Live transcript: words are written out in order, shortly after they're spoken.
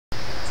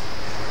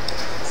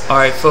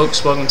Alright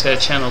folks, welcome to the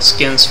channel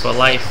Skins for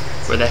Life,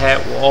 where the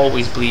hat will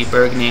always bleed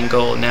burgundy and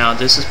gold. Now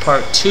this is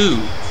part 2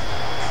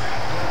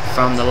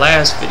 from the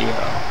last video.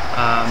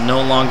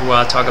 No longer will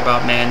I talk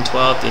about Madden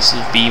 12, this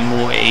will be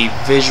more a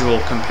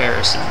visual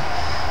comparison.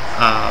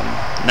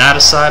 Not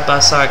a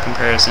side-by-side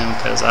comparison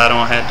because I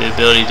don't have the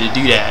ability to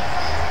do that,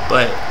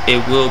 but it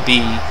will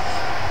be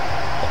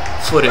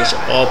footage of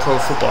All Pro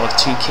Football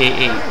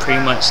 2K8,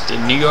 pretty much the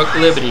New York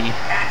Liberty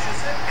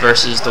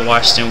versus the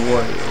Washington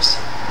Warriors.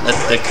 Let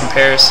the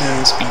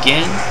comparisons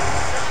begin.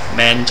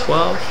 Madden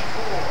 12,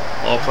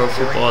 All Pro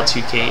Football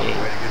 2K8.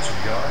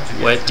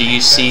 What do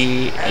you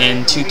see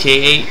in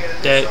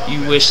 2K8 that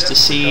you wish to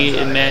see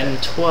in Madden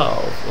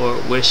 12, or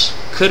wish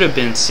could have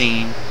been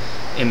seen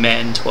in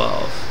Madden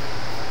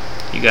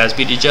 12? You guys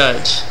be the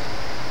judge.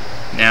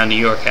 Now New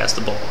York has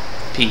the ball.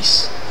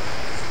 Peace.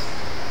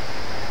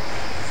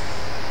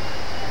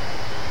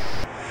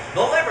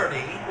 The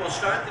Liberty will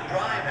start the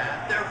drive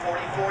at their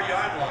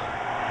 44-yard line.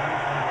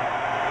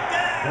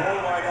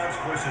 Four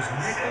wideouts versus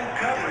nickel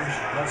coverage.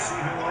 Let's see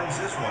who wins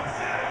this one.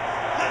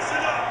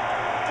 Listen up.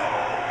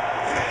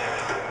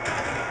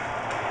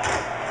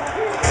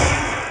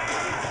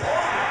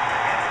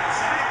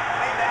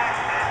 Way back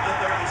at the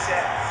 36.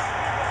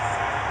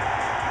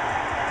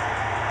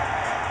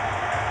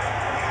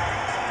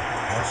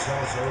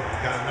 Marcelso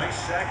got a nice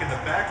sack in the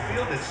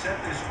backfield that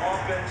sent this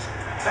offense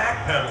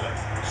backpedaling.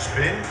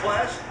 Spin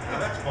class? Now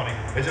that's funny.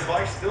 His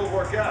advice still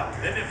work out.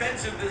 The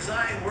defensive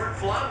design worked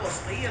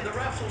flawlessly, and the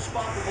refs will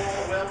spot the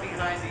ball well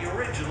behind the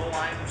original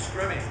line of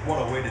scrimmage.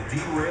 What a way to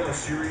derail a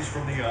series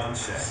from the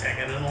onset.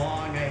 Second and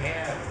long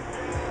ahead.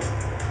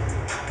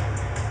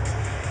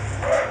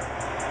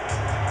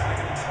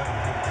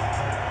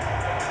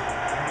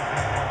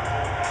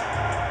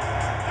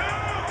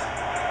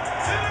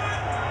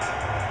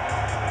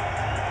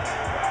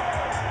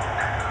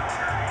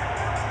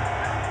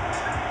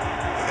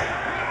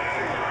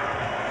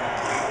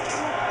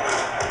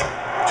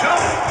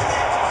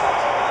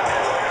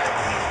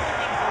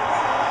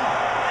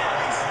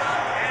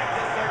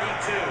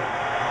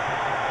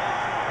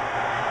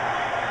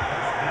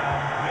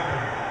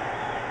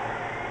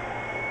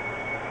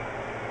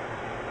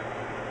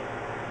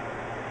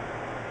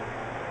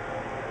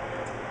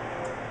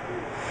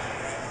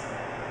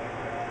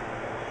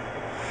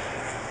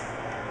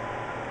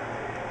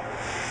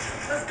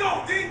 Let's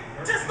go, D!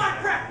 Just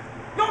like that!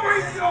 No more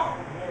easy on!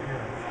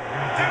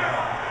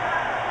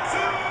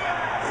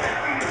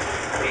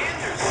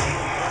 Anderson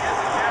has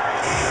a carry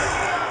on first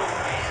down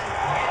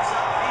and heads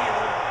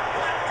upfield.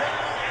 Brought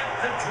down at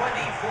the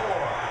 24.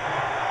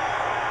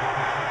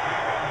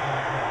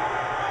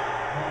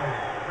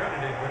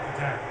 Credited with the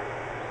tackle.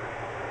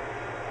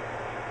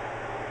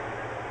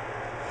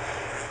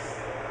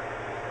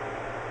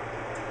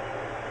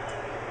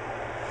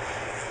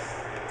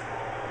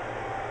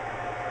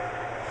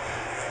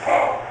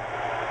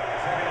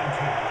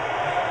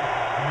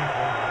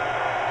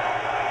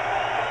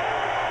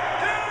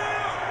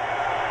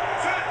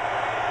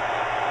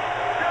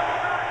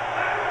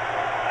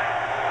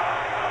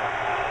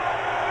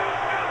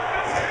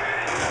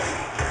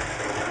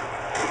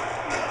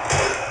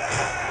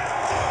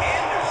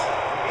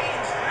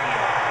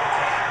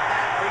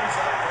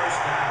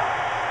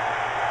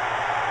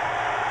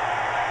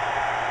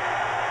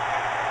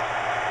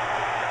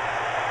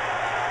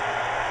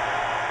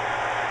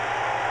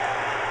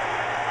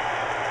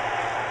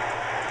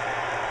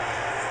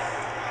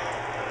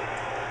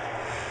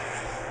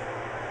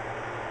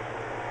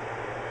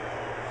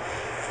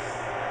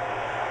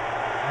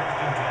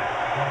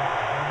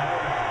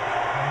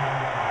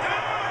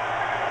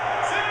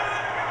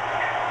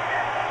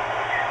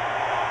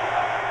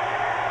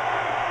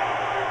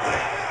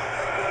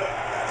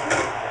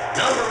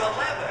 Number 11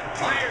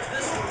 fires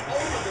this one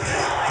over the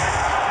line.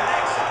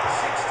 Connects at the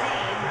 16,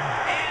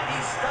 and he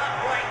stopped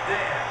right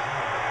there.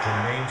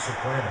 Jermaine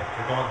Soprano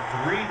took on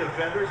 3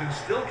 defenders and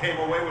still came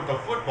away with the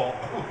football.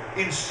 Ooh,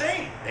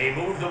 insane. They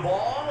move the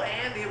ball,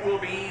 and it will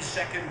be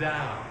second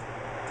down.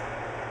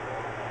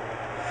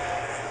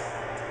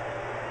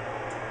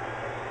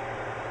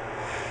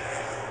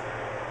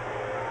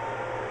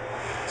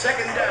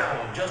 Second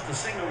down, just a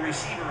single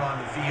receiver on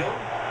the field.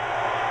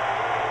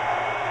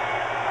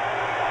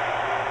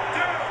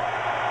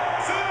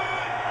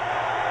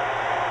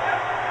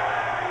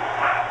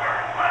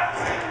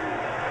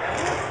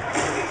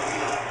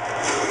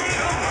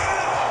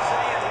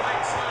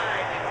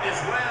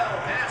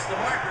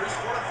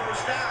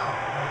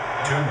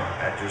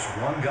 Had just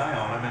one guy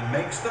on him and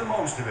makes the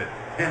most of it.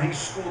 And he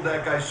schooled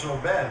that guy so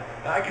bad,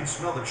 I can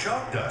smell the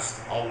chalk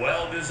dust. A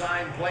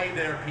well-designed play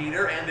there,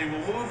 Peter, and they will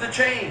move the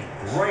chain.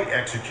 Great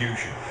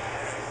execution.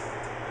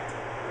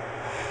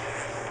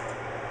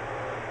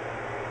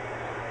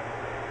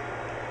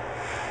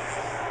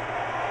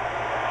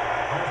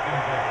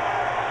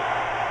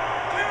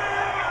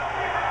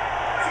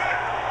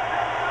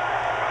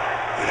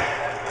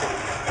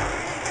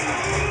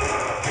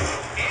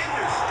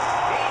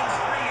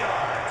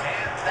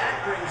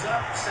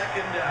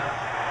 Second down.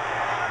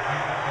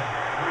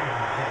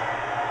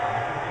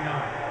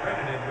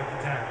 Credited with the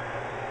tackle.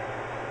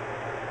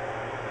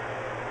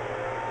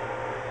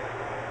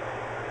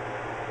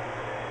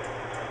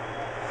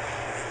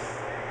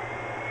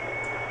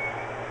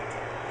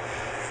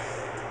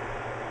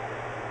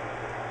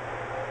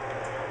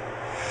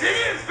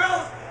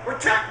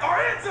 Protect our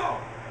end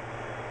zone.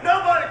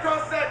 Nobody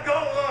cross that goal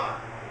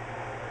line.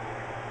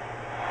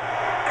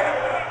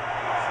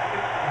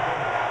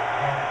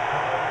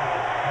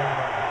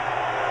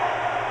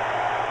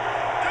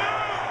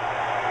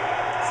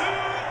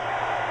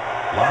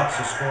 Lots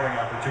of scoring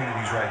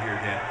opportunities right here,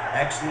 Dan.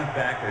 Excellent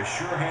back, a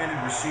sure-handed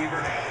receiver,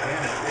 and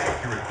an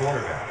accurate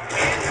quarterback.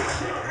 Barely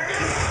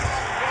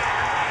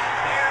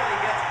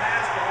gets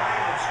past the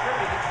line of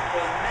scrimmage for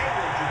a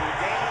negligible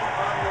gain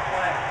on the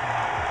play.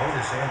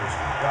 Otis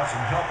Anderson got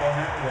some help on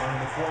that run in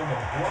the form of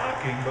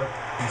blocking, but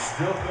he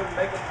still couldn't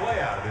make a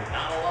play out of it.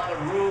 Not a lot of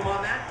room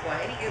on that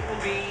play. It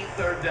will be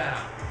third down.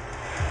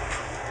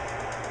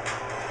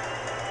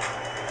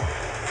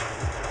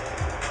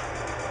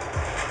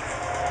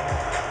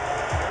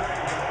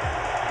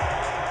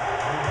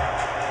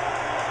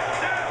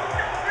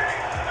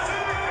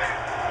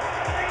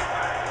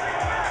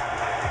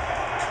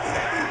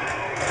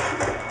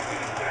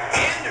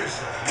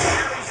 Anderson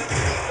carries it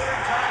for the third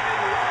time in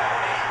a row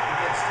and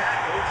gets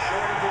tackled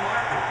short of the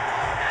marker.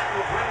 That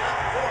will bring up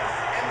fourth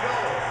and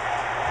goal.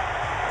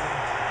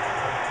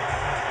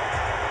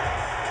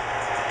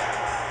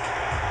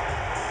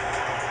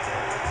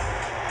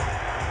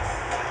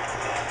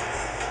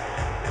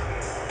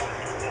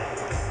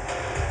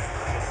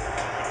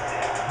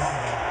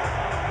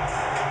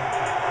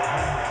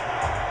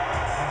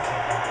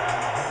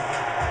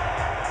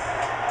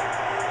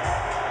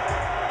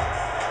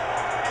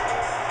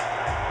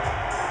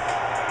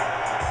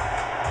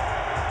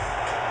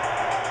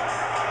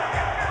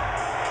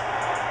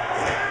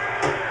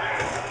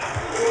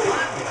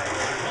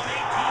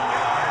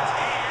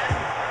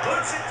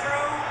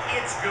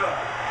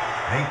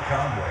 Nate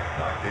Conway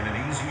knocked in an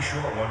easy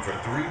short one for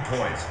 3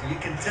 points. You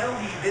can tell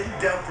he didn't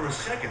doubt for a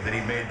second that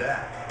he made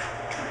that.